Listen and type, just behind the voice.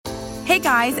Hey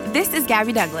guys, this is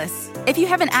Gabby Douglas. If you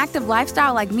have an active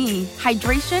lifestyle like me,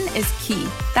 hydration is key.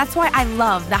 That's why I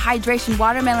love the Hydration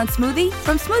Watermelon Smoothie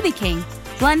from Smoothie King.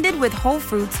 Blended with whole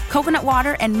fruits, coconut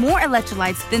water, and more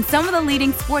electrolytes than some of the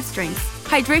leading sports drinks.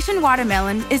 Hydration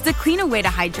Watermelon is the cleaner way to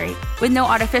hydrate, with no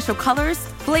artificial colors,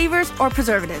 flavors, or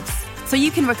preservatives. So you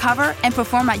can recover and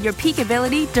perform at your peak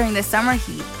ability during the summer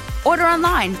heat. Order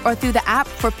online or through the app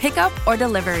for pickup or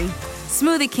delivery.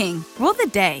 Smoothie King, rule the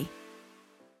day.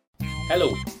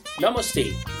 Hello,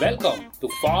 Namaste, welcome to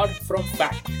Far From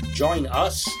Fact. Join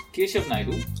us, Keshav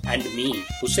Naidu, and me,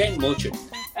 Hussein Merchant,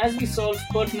 as we solve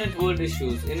pertinent world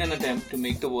issues in an attempt to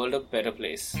make the world a better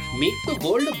place. Make the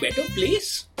world a better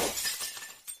place?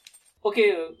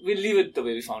 Okay, we'll leave it the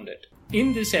way we found it.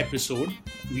 In this episode,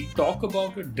 we talk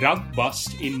about a drug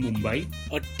bust in Mumbai,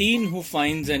 a teen who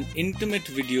finds an intimate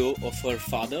video of her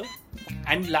father,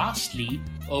 and lastly,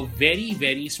 a very,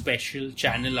 very special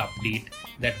channel update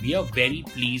that we are very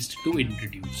pleased to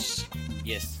introduce.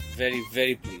 Yes, very,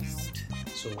 very pleased.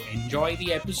 So enjoy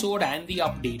the episode and the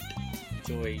update.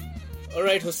 Enjoy.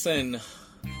 Alright, Hussein.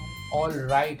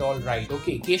 Alright.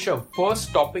 Okay, Keshav,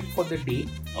 first topic for the day.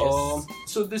 Yes.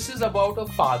 So this is about a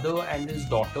father and his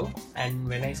daughter. And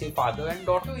when I say father and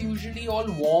daughter, usually all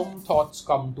warm thoughts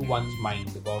come to one's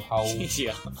mind about how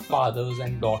Yeah. fathers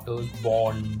and daughters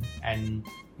bond, and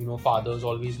fathers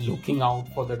always looking out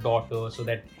for the daughter so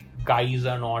that guys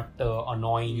are not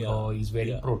annoying her. He's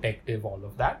very protective, all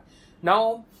of that.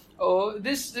 Now,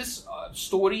 this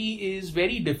story is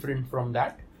very different from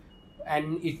that,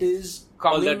 and it is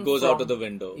coming All that goes from, out of the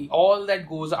window. All that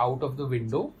goes out of the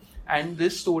window, and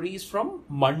this story is from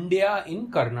Mandya in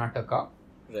Karnataka.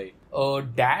 Right. A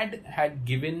dad had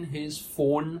given his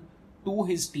phone to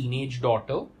his teenage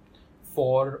daughter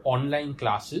for online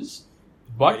classes,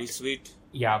 but Very sweet.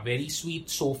 yeah, very sweet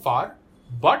so far.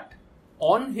 But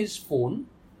on his phone,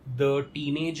 the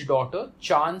teenage daughter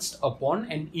chanced upon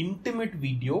an intimate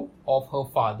video of her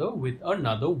father with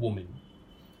another woman.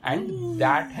 And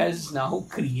that has now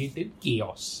created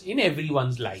chaos in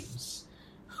everyone's lives.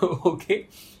 Okay?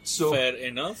 So Fair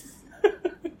enough.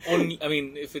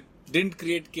 If it didn't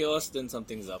create chaos, then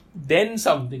something's up. then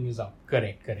something is up.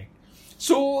 Correct.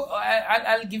 So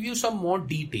I'll give you some more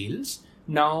details.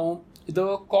 Now,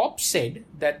 the cops said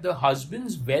that the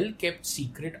husband's well-kept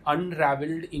secret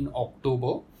unraveled in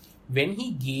October when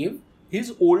he gave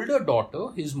his older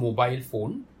daughter his mobile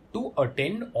phone to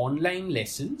attend online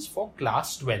lessons for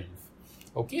class 12.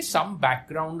 Okay, some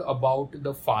background about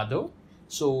the father.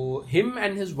 So, him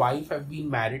and his wife have been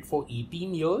married for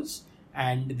 18 years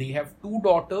and they have two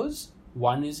daughters.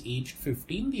 One is aged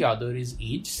 15, the other is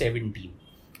aged 17.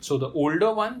 So, the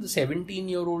older one, the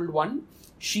 17-year-old one,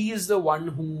 she is the one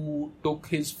who took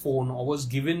his phone or was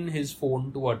given his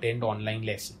phone to attend online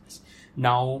lessons.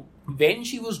 Now, when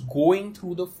she was going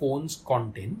through the phone's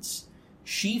contents,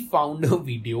 she found a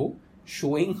video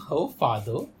showing her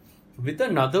father with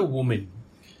another woman.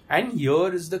 And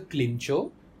here is the clincher.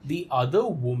 The other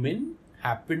woman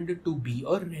happened to be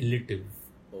a relative.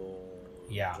 Oh,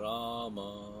 Yeah.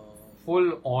 drama.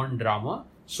 Full on drama.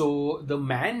 So the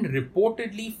man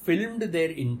reportedly filmed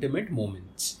their intimate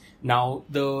moments. Now,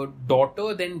 the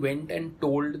daughter then went and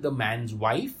told the man's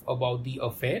wife about the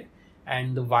affair,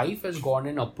 and the wife has gone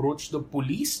and approached the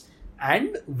police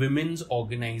and women's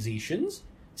organizations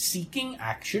seeking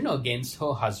action against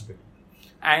her husband.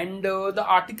 And the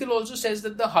article also says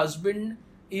that the husband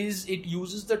it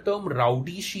uses the term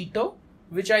rowdy sheeter,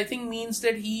 which I think means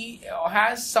that he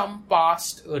has some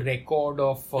past record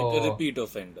of Like a repeat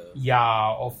offender.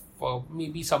 of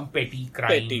maybe some petty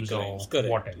crimes or Correct.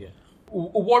 whatever. Yeah.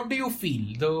 What do you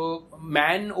feel? The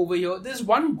man over here, there's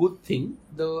one good thing,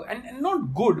 and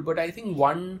not good, but I think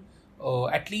one,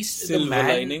 at least Silver the man,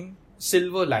 lining.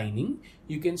 Silver lining.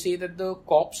 You can say that the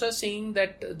cops are saying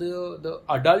that the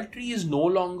adultery is no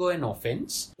longer an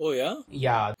offense. Oh, yeah?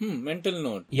 Yeah. Mental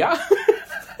note. Yeah.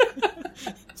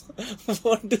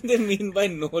 What do they mean by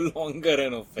no longer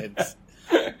an offense?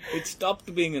 It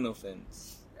stopped being an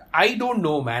offense. I don't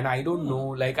know, man. I don't know.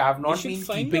 Like, I've You not should been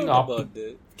find keeping out up. about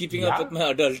this. Keeping Yeah. up with my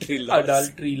adultery laws.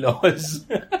 Adultery laws.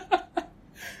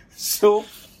 So,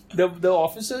 the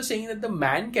officer is saying that the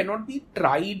man cannot be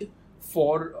tried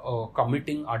for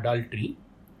committing adultery,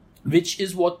 which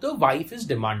is what the wife is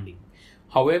demanding.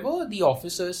 However, the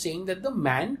officer is saying that the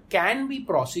man can be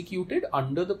prosecuted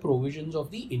under the provisions of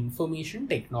the Information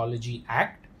Technology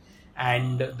Act,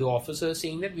 and the officer is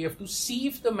saying that we have to see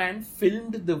if the man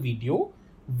filmed the video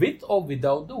with or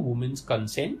without the woman's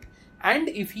consent, and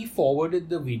if he forwarded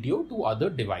the video to other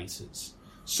devices.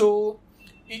 So,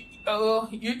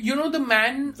 the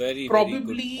man Very, very good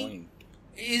probably point.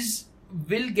 is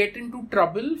will get into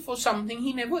trouble for something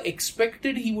he never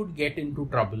expected he would get into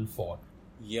trouble for.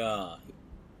 Yeah.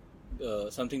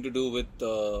 Something to do with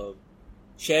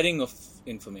sharing of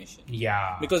information.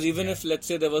 Yeah. Because even if, let's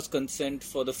say, there was consent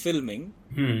for the filming,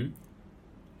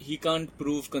 he can't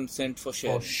prove consent for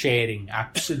sharing. For sharing,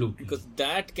 absolutely. Because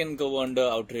that can go under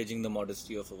outraging the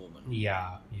modesty of a woman.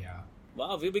 Yeah.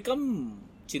 Wow, we become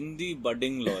chindi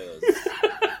budding lawyers.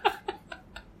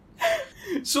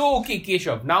 So, okay,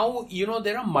 Keshav, now,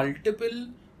 there are multiple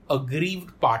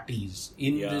aggrieved parties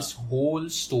in this whole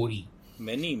story.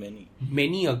 Many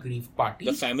aggrieved parties.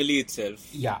 The family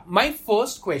itself. Yeah. My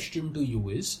first question to you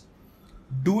is,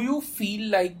 do you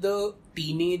feel like the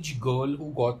teenage girl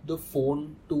who got the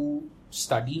phone to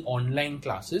study online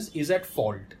classes is at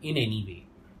fault in any way?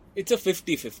 It's a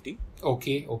 50-50.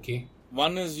 Okay.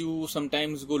 One is you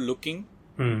sometimes go looking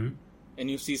and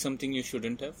you see something you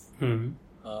shouldn't have.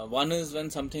 One is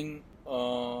when something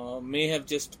may have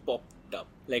just popped up.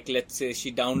 Like, let's say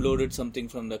she downloaded something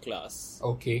from the class.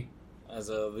 Okay. As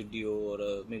a video,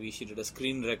 or maybe she did a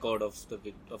screen record of the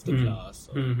class,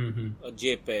 or a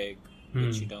JPEG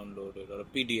which she downloaded, or a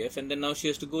PDF, and then now she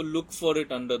has to go look for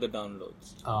it under the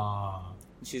downloads.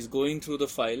 She's going through the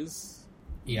files.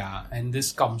 Yeah, and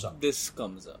this comes up.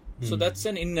 So that's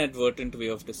an inadvertent way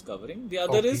of discovering. The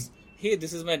other is, hey,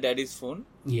 this is my daddy's phone.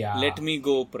 Yeah. Let me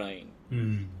go prying.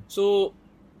 So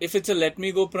if it's a let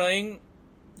me go prying,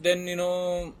 then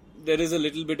there is a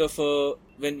little bit of a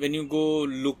when you go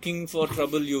looking for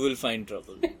trouble, you will find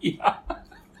trouble. Yeah.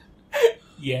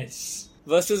 Yes.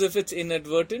 Versus if it's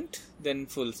inadvertent, then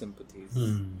full sympathies.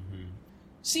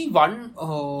 See, one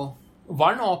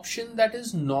option that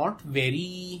is not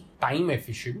very time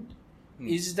efficient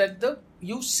is that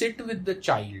you sit with the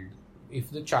child. If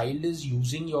the child is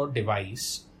using your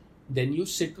device, then you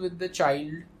sit with the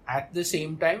child at the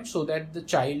same time so that the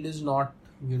child is not,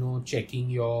 checking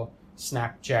your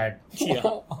Snapchat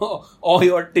or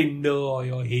your Tinder or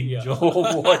your Hinge or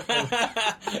whatever.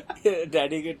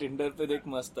 Daddy के Tinder पे देख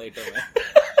मस्त item है.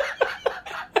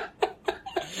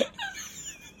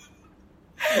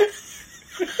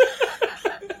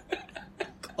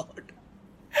 God.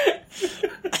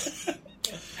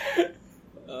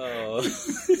 Oh.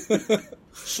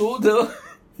 So the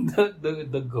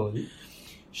girl,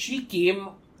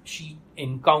 she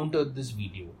encountered this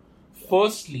video.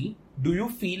 Firstly, do you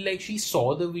feel like she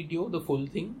saw the video, the full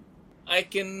thing? I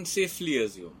can safely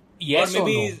assume. Yes or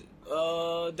maybe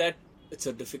no? That it's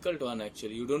a difficult one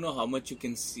actually. You don't know how much you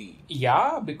can see.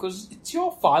 Yeah, because it's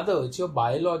your father, it's your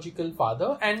biological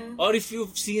father, and or if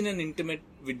you've seen an intimate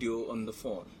video on the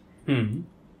phone,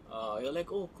 you're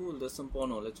like, oh cool, there's some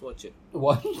porno, let's watch it.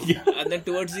 What? Yeah. And then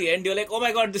towards the end, you're like, oh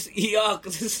my god, this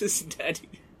is daddy.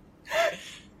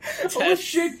 Oh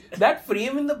shit, that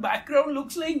frame in the background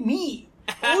looks like me.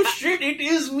 Oh shit, it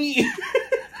is me.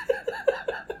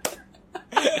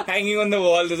 Hanging on the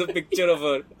wall, there's a picture of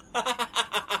her.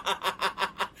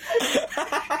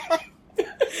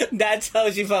 That's how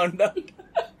she found out.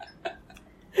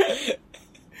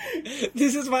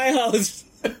 This is my house.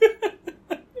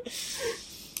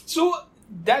 So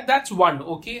that's one,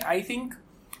 okay? I think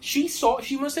she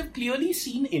must have clearly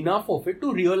seen enough of it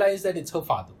to realize that it's her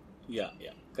father. Yeah,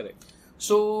 correct.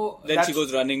 So then she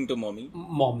goes running to mommy.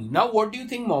 Now, what do you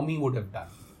think mommy would have done?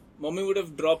 Mommy would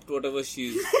have dropped whatever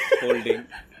she's holding.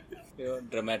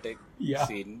 Dramatic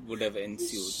scene would have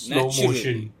ensued. Slow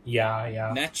motion.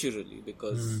 Yeah. Naturally,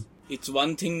 because it's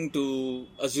one thing to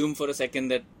assume for a second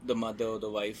that the mother or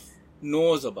the wife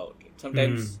knows about it.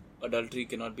 Sometimes adultery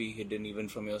cannot be hidden even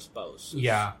from your spouse.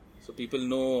 Yeah. So people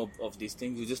know of these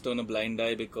things. You just turn a blind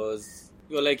eye because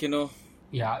you're like,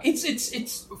 Yeah,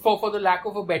 it's for the lack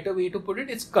of a better way to put it,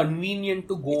 it's convenient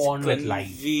to go on with life.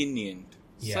 Convenient.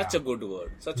 Yeah. Such a good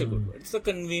word. It's a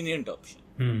convenient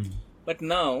option. But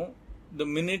now, the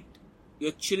minute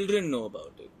your children know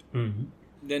about it,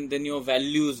 then your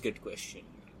values get questioned.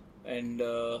 And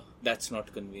that's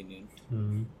not convenient.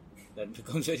 That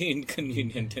becomes very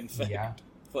inconvenient, in fact,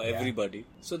 for everybody.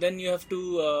 So then you have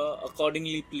to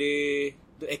accordingly play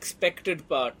the expected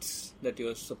parts that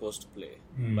you're supposed to play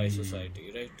by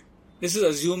society, right? This is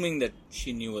assuming that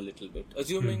she knew a little bit.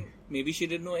 Assuming maybe she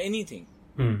didn't know anything.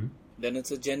 Then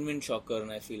it's a genuine shocker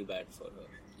and I feel bad for her.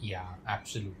 Yeah,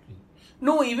 absolutely.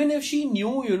 No, even if she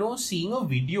knew, seeing a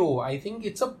video, I think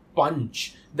it's a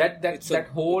punch. It's a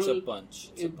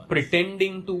punch.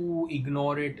 Pretending to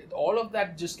ignore it, all of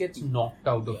that just gets knocked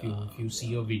out of you if you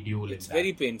see a video like that. It's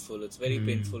very painful. It's very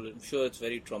painful. I'm sure it's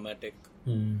very traumatic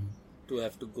to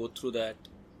have to go through that.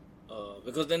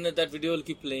 Because then that video will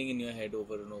keep playing in your head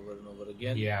over and over and over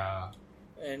again. Yeah.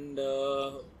 And,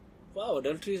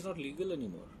 adultery is not legal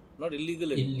anymore. not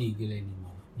illegal anymore. Illegal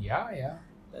anymore. Yeah.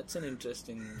 That's an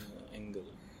interesting angle.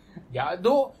 Yeah,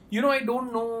 though, I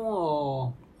don't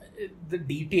know the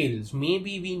details.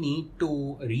 Maybe we need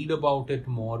to read about it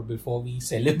more before we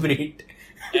celebrate.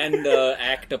 And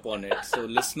act upon it. So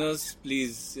listeners,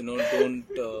 please,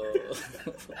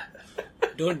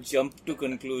 don't jump to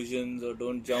conclusions or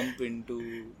don't jump into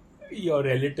Your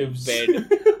relatives. bed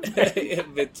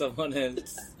with someone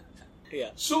else.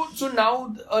 Yeah. So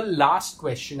now a last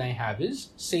question I have is,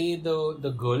 say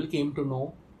the girl came to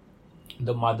know,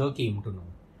 the mother came to know.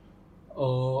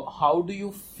 How do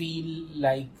you feel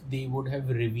like they would have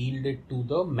revealed it to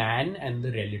the man and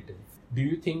the relative? Do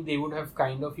you think they would have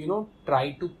kind of,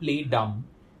 tried to play dumb,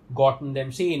 gotten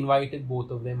them, say, invited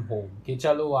both of them home, ke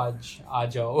chalo aaj aa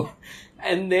jao,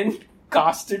 and then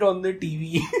cast it on the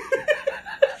TV?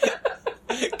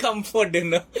 Come for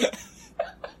dinner.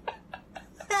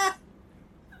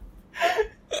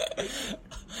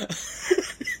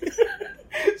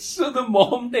 So the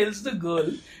mom tells the girl,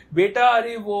 बेटा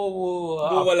अरे वो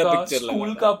वाला आपका picture school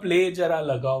लगा का play जरा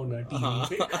लगाओ ना टीवी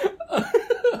पे,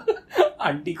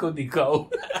 आंटी को दिखाओ.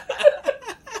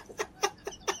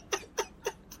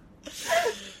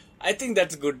 I think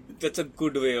that's good. That's a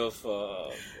good way of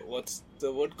what's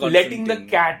the word? Letting the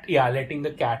Confronting. letting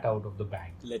the cat out of the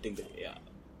bag. Yeah.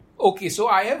 Okay, so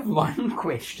I have one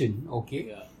question. Okay,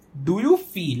 Yeah. do you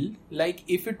feel like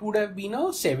if it would have been a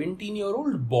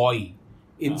 17-year-old boy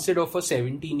instead of a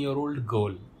 17-year-old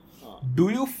girl, do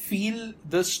you feel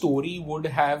the story would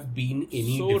have been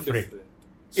any So different? different.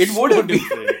 It So would have been.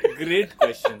 different. Great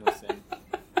question, Hussain.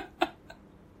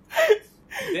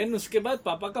 Then उसके बाद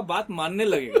पापा का बात मानने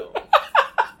लगेगा वो.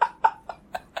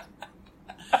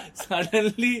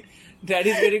 Suddenly,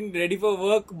 daddy's getting ready for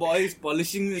work, boy is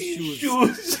polishing his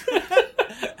shoes.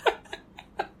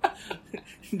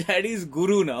 Daddy is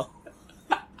guru now.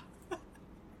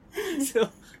 So,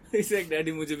 he's like,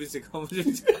 daddy मुझे भी सिखाओ, मुझे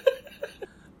भी सिखाओ.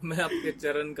 मैं आपके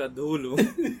चरण का धूल हूँ.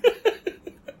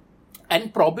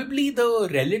 And probably the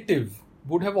relative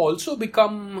would have also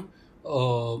become,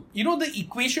 the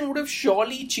equation would have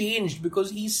surely changed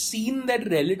because he's seen that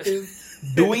relative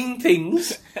doing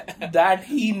things that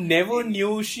he never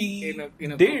knew she in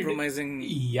a did. compromising.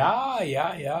 Yeah.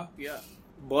 Yeah.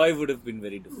 Boy would have been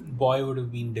very different. Boy would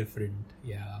have been different.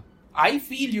 Yeah. I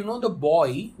feel, the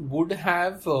boy would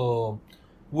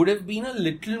have been a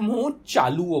little more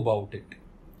chalu about it.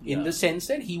 In the sense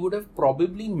that he would have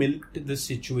probably milked the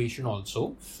situation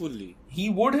also. Fully. He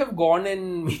would have gone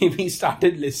and maybe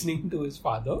started listening to his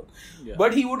father. Yeah.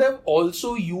 But he would have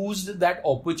also used that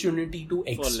opportunity to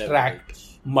extract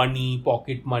leverage. money,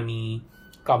 pocket money,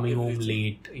 coming home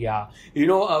late. Yeah.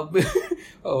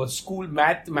 School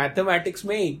mathematics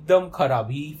mein ekdam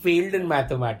kharab. He failed in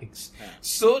mathematics. Yeah.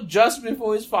 So just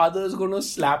before his father is going to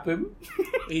slap him,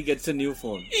 He gets a new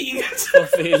phone he gets for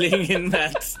failing in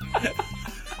maths.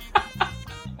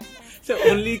 The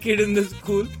only kid in the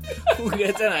school who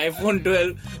gets an iPhone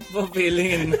 12 for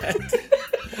failing in maths.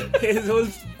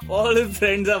 All his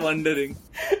friends are wondering.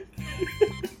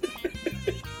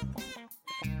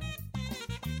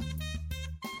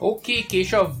 Okay,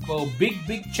 Keshav,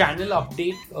 big channel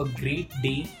update, a great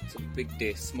day. It's a big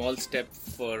day. Small step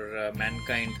for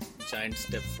mankind, giant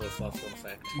step for Far From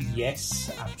Fact.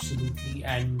 Yes, absolutely.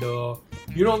 And,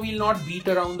 we'll not beat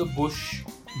around the bush.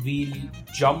 We'll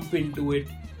jump into it.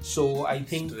 So I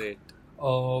think Straight.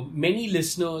 many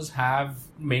listeners have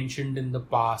mentioned in the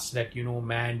past that,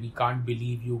 man, we can't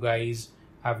believe you guys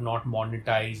have not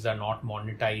monetized, are not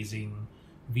monetizing.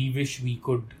 We wish we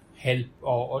could help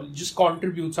or just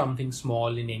contribute something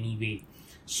small in any way.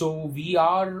 So we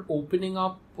are opening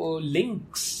up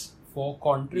links for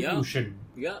contribution.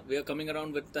 Yeah, we are coming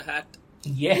around with the hat.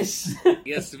 Yes.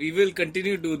 Yes, we will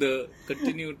continue to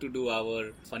do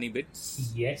our funny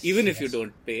bits. Yes. Even if you yes.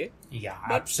 don't pay. Yeah,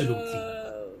 But, absolutely.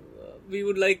 We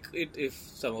would like it if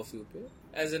some of you pay.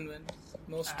 As and when.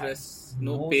 No stress.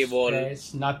 No paywall.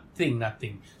 Stress,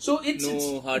 nothing. So it's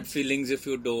hard feelings if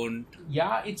you don't.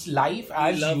 yeah, it's life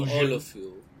as We love usual. all of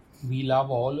you. We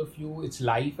love all of you. It's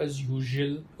life as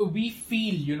usual. We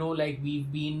feel, like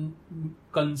we've been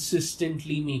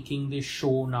consistently making this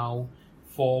show now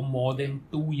for more than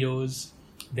 2 years.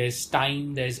 There's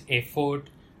time, there's effort,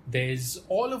 there's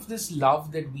all of this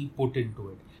love that we put into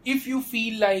it. If you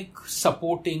feel like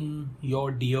supporting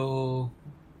your dear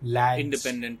lads,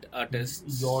 Independent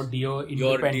artists. your dear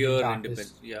independent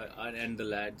artists, and the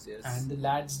lads, yes. and the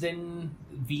lads, then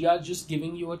we are just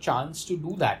giving you a chance to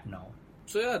do that now.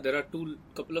 So yeah, there are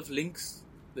couple of links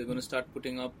we're going to start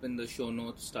putting up in the show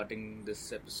notes starting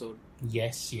this episode.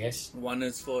 Yes. One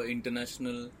is for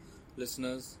international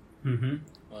listeners. Mm-hmm.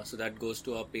 So that goes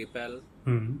to our PayPal.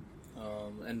 Mm-hmm.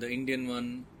 and the Indian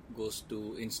one goes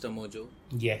to InstaMojo.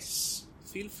 Yes.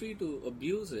 Feel free to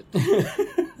abuse it.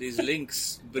 These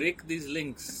links, break these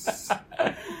links.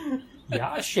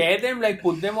 Yeah, share them, like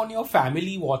put them on your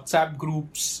family WhatsApp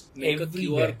groups. Make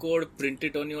everywhere. a QR code, print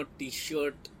it on your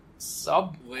t-shirt,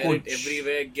 Sub wear it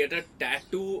everywhere, get a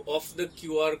tattoo of the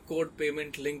QR code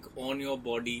payment link on your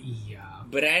body, Yeah.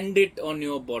 brand it on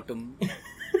your bottom.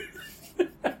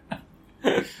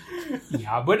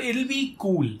 Yeah, but it'll be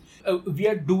cool. We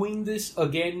are doing this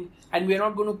again, and we're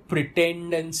not going to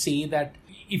pretend and say that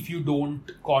if you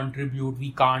don't contribute,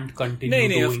 we can't continue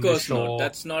doing of course the show. not.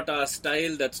 That's not our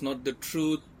style. That's not the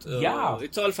truth. Yeah.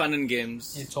 It's all fun and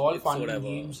games. It's all fun whatever.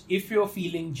 and games. If you're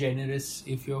feeling generous,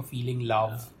 if you're feeling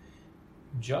love,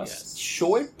 just Yes.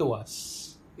 show it to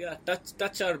us. Yeah,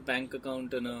 touch our bank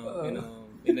account in an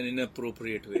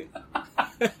inappropriate way.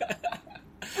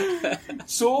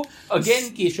 So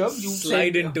again, Keshav, you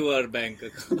Slide said, into our bank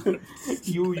account.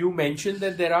 you mentioned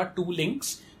that there are 2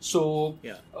 links. So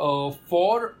Yeah.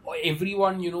 for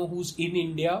everyone who's in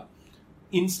India,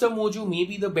 InstaMojo may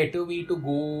be the better way to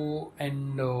go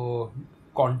and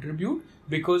contribute,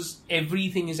 because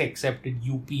everything is accepted: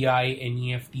 UPI,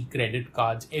 NEFT, credit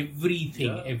cards,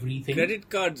 everything. Credit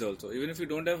cards also. Even if you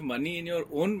don't have money in your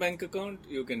own bank account,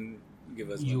 you can give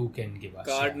us money. You can give us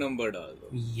Card number also.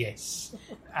 Yes.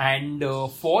 And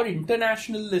for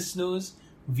international listeners,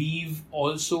 we've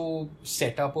also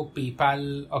set up a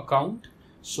PayPal account.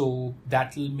 So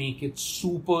that will make it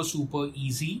super, super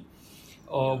easy.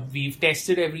 We've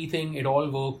tested everything. It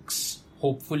all works.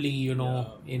 Hopefully,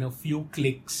 in a few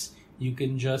clicks, you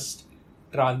can just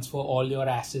transfer all your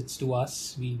assets to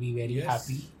us. We'll be very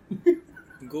happy.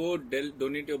 Go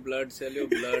donate your blood, sell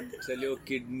your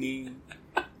kidney.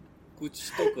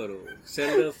 Kuch to karo.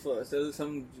 Sell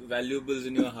some valuables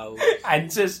in your house.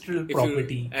 Ancestral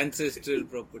property. Ancestral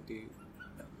property.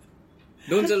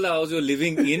 Don't sell the house you're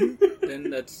living in. Then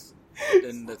that's a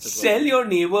problem. Sell your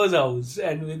neighbor's house,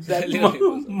 and with that Sell your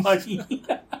neighbor's money.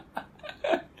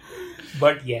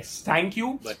 But yes, thank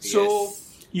you. But so,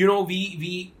 yes.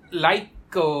 we like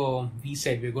we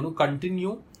said, we're going to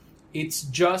continue. It's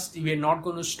just, we're not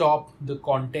going to stop. The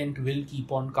content will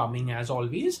keep on coming as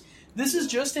always. This is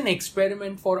just an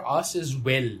experiment for us as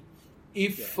well.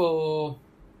 If for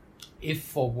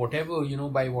whatever,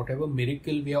 by whatever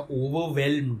miracle we are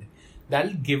overwhelmed,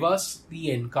 that'll give us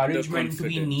the encouragement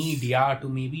we need, to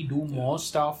maybe do more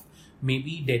stuff,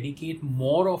 maybe dedicate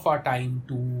more of our time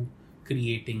to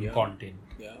creating content.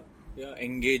 Yeah,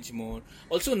 engage more.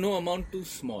 Also, no amount too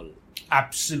small.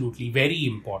 Absolutely, very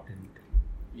important.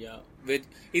 Yeah,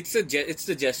 it's the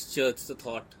gesture, it's the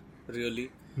thought,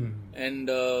 really. And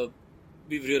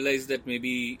we've realized that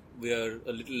maybe we are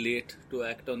a little late to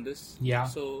act on this. Yeah.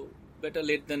 So better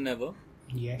late than never.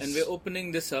 Yes. And we're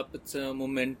opening this up. It's a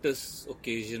momentous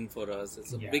occasion for us.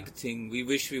 It's a big thing. We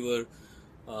wish we were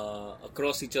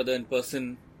across each other in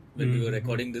person when we were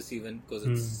recording this even, because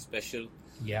it's special.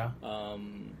 Yeah.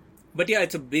 But yeah,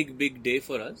 it's a big day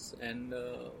for us, and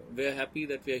we're happy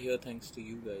that we're here thanks to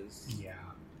you guys. Yeah.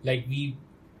 Like, we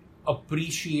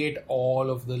appreciate all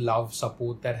of the love,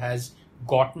 support that has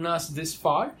gotten us this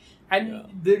far. And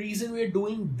the reason we're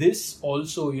doing this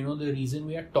also, the reason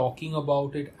we are talking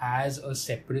about it as a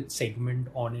separate segment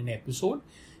on an episode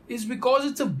is because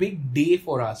it's a big day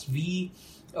for us.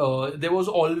 There was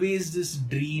always this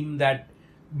dream that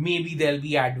maybe there'll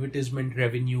be advertisement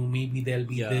revenue, maybe there'll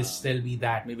be this, there'll be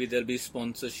that. Maybe there'll be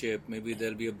sponsorship, maybe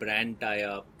there'll be a brand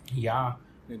tie-up. Yeah.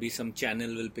 Maybe some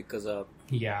channel will pick us up.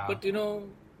 Yeah. But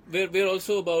we're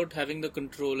also about having the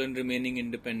control and remaining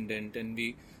independent, and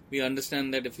we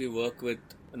understand that if we work with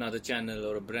another channel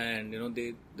or a brand,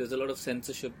 there's a lot of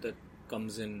censorship that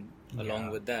comes in along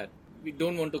with that. We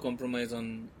don't want to compromise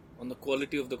on the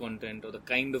quality of the content or the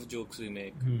kind of jokes we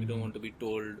make. We don't want to be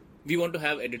told. We want to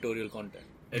have editorial content,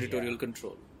 editorial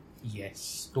control.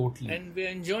 Yes, totally. And we're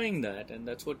enjoying that, and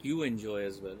that's what you enjoy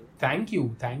as well. Thank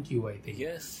you, I think.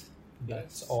 Yes.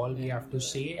 That's all we have to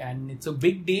say, and it's a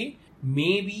big day.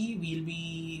 Maybe we'll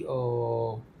be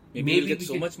Maybe we'll get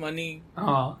so much money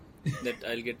that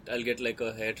I'll get like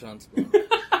a hair transplant.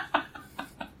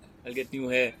 I'll get new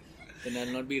hair, then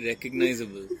I'll not be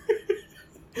recognizable.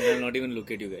 Then I'll not even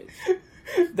look at you guys.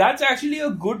 That's actually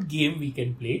a good game we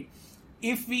can play.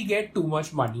 If we get too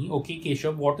much money, okay,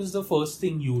 Keshav, what is the first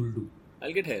thing you'll do?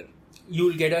 I'll get hair.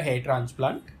 You'll get a hair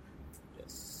transplant?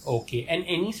 Yes. Okay, and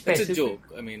any specific... It's a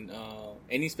joke. I mean,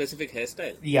 any specific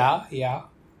hairstyle? Yeah.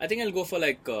 I think I'll go for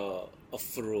like a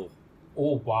fro.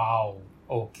 Oh, wow.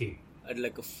 Okay. I'd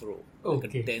like a fro.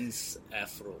 Like a dense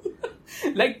afro.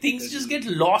 Like things just get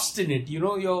lost in it,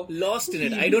 you're... Lost in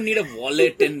it. I don't need a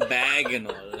wallet and bag and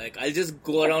all. Like, I'll just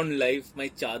go around life, my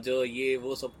charger, ye,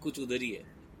 wo, sab kuch udhar hi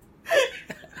hai.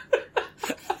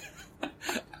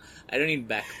 I don't need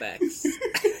backpacks.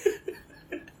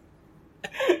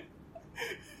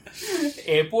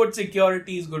 Airport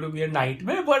security is going to be a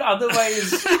nightmare, but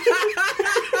otherwise...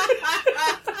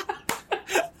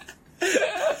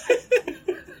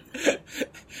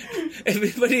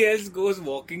 Everybody else goes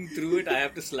walking through it. I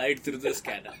have to slide through the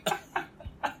scanner.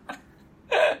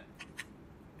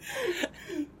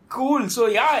 Cool. So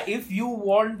yeah, if you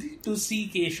want to see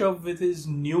Keshav with his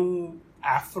new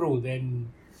afro, then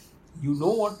you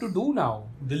know what to do now.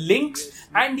 The links,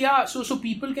 and yeah, so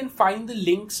people can find the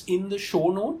links in the show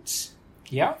notes.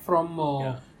 Yeah, from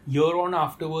here on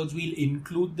afterwards, we'll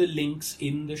include the links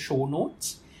in the show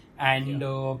notes, and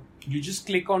you just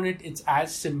click on it. It's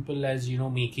as simple as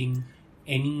making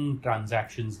any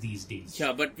transactions these days.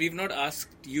 Yeah, but we've not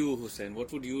asked you, Hussain.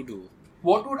 What would you do?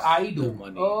 What would I do? The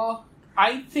money.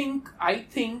 I think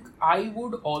I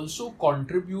would also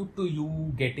contribute to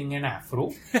you getting an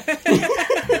afro.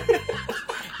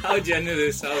 How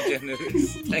generous.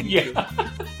 Thank you.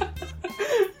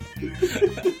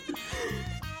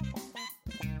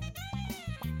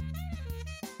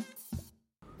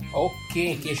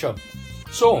 Okay, Keshav.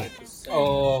 So,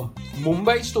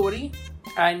 Mumbai story,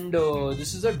 and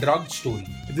this is a drug story.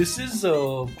 This is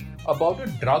about a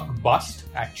drug bust,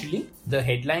 actually. The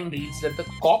headline reads that the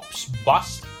cops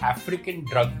bust African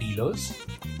drug dealers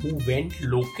who went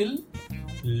local,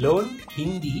 learned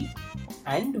Hindi,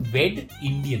 and wed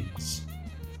Indians.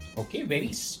 Okay,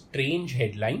 very strange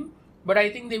headline, but I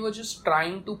think they were just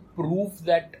trying to prove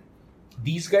that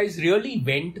these guys really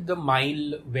went the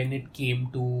mile when it came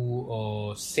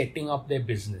to setting up their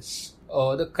business.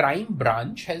 The crime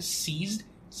branch has seized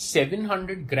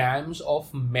 700 grams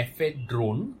of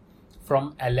mephedrone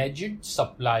from alleged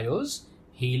suppliers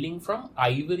hailing from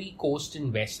Ivory Coast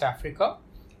in West Africa,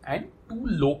 and 2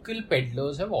 local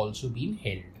peddlers have also been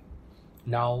held.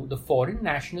 Now, the foreign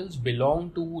nationals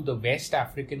belong to the West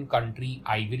African country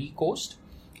Ivory Coast,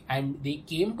 and they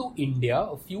came to India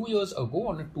a few years ago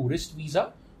on a tourist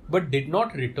visa but did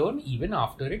not return even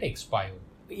after it expired.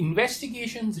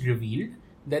 Investigations revealed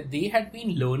that they had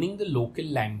been learning the local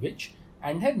language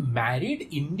and had married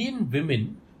Indian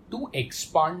women to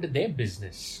expand their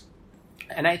business.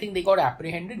 And I think they got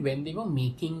apprehended when they were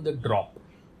making the drop,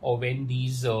 or when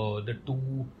these the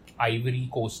 2 Ivory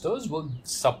Coasters were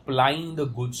supplying the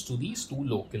goods to these 2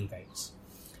 local guys.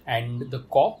 And the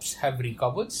cops have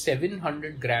recovered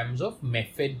 700 grams of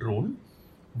mephedrone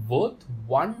worth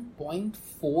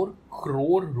 1.4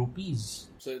 crore rupees.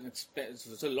 So it's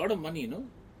a lot of money, no?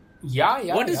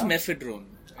 Yeah. What is mephedrone?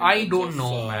 I don't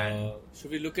know, man.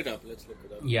 Should we look it up? Let's look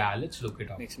it up. Yeah, let's look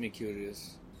it up. Makes me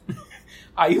curious.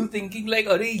 Are you thinking like,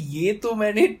 अरे ये तो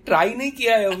मैंने try नहीं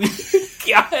किया है अभी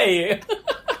क्या है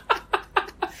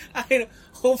ये?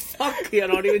 Oh fuck! You're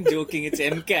not even joking. It's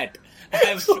MCAT.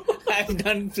 I've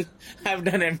done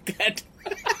MCAT.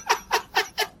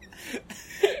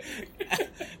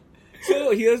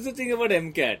 So here's the thing about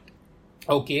MCAT.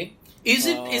 Okay. Is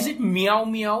it meow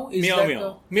meow? Meow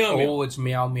meow. Meow meow. Oh, it's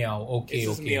meow meow. Okay,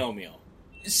 It's meow meow.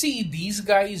 See, these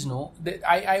guys know that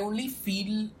I only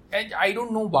feel, and I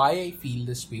don't know why I feel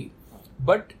this way,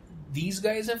 but these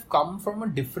guys have come from a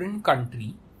different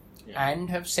country and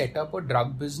have set up a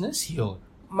drug business here.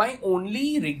 My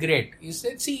only regret is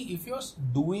that, see, if you're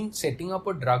setting up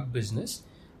a drug business,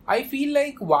 I feel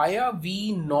like why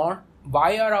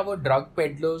are our drug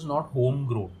peddlers not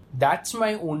homegrown? That's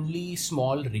my only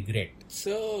small regret.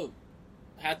 So,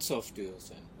 hats off to you,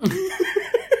 son.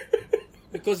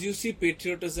 Because you see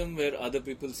patriotism where other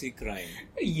people see crime.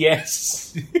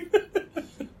 Yes.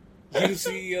 You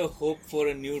see a hope for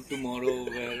a new tomorrow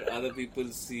where other people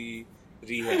see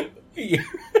rehab. Yeah.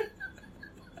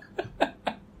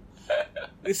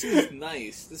 This is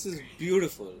nice. This is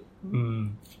beautiful.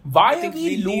 Why I think are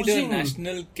we losing? Need a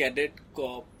national cadet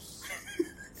corps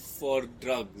for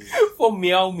drugs. For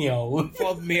meow meow.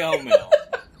 For meow meow.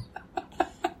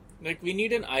 Like, we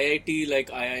need an IIT,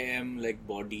 like IIM, like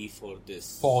body for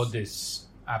this. For this.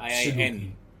 Absolutely.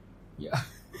 IIN. Yeah.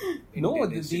 No,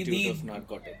 the Institute of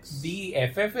Narcotics. The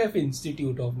FFF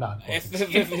Institute of Narcotics.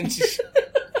 FFF Institute.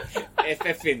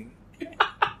 FFN.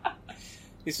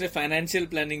 इसमें financial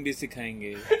planning भी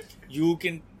सिखाएंगे. You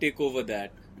can take over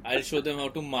that. I'll show them how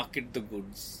to market the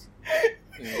goods.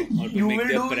 How to make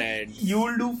their brands. You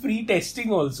will do free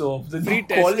testing also of the free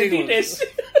quality test.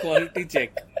 Quality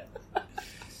check.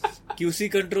 QC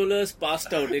controllers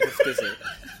passed out एक हफ्ते से.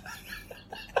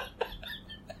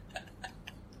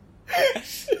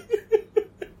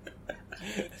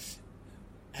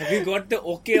 Have you got the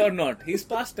okay or not? He's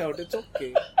passed out. It's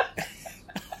okay.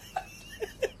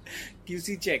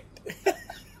 QC checked.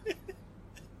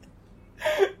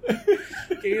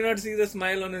 Can you not see the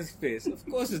smile on his face? Of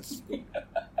course it's good.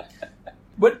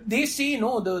 But they say,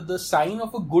 the sign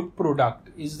of a good product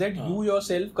is that you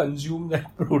yourself consume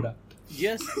that product.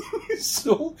 Yes.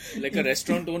 So, like a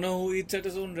restaurant owner who eats at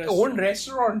his own restaurant. Own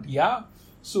restaurant, yeah.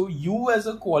 So you as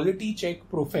a quality check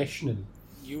professional,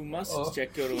 you must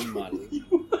check your own mal.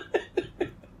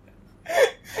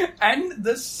 And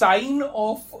the sign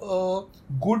of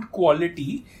good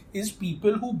quality is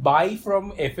people who buy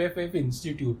from FFF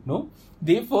Institute, no?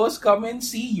 They first come and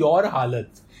see your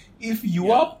halat. If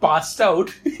you are passed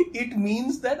out, it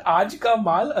means that aaj ka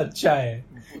mal acha hai.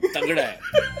 Tagda hai.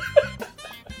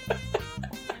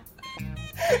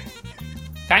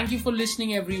 Thank you for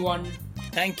listening, everyone.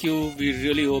 Thank you. We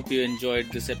really hope you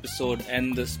enjoyed this episode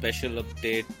and the special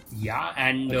update. Yeah,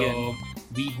 and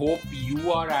we hope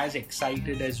you are as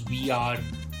excited as we are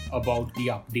about the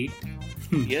update.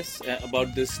 Yes,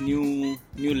 about this new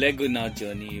leg in our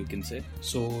journey, you can say.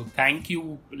 So thank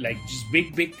you, just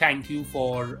big thank you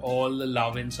for all the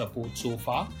love and support so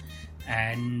far.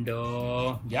 And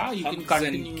you Hugs can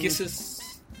continue. And kisses.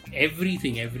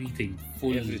 Everything.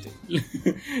 Full. Everything.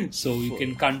 So you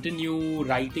can continue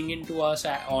writing into us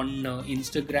on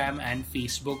Instagram and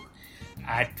Facebook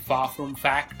at Far From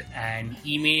Fact, and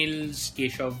emails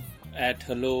Keshav at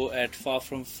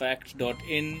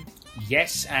hello@farfromfact.in.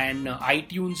 Yes, and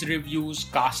iTunes reviews,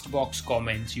 Castbox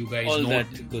comments. You guys all know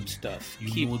that good stuff.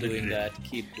 Keep doing that.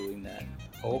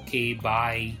 Okay,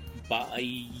 bye.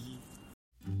 Bye.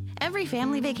 Every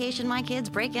family vacation, my kids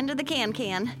break into the can.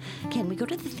 Can we go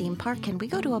to the theme park? Can we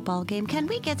go to a ball game? Can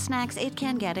we get snacks? It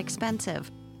can get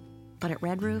expensive. But at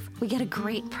Red Roof, we get a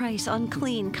great price on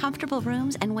clean, comfortable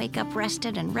rooms and wake up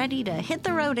rested and ready to hit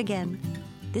the road again.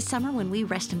 This summer, when we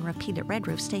rest and repeat at Red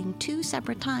Roof, staying 2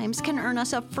 separate times can earn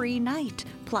us a free night.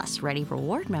 Plus, Ready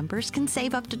Reward members can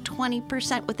save up to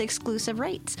 20% with exclusive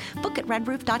rates. Book at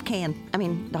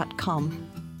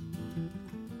redroof.com.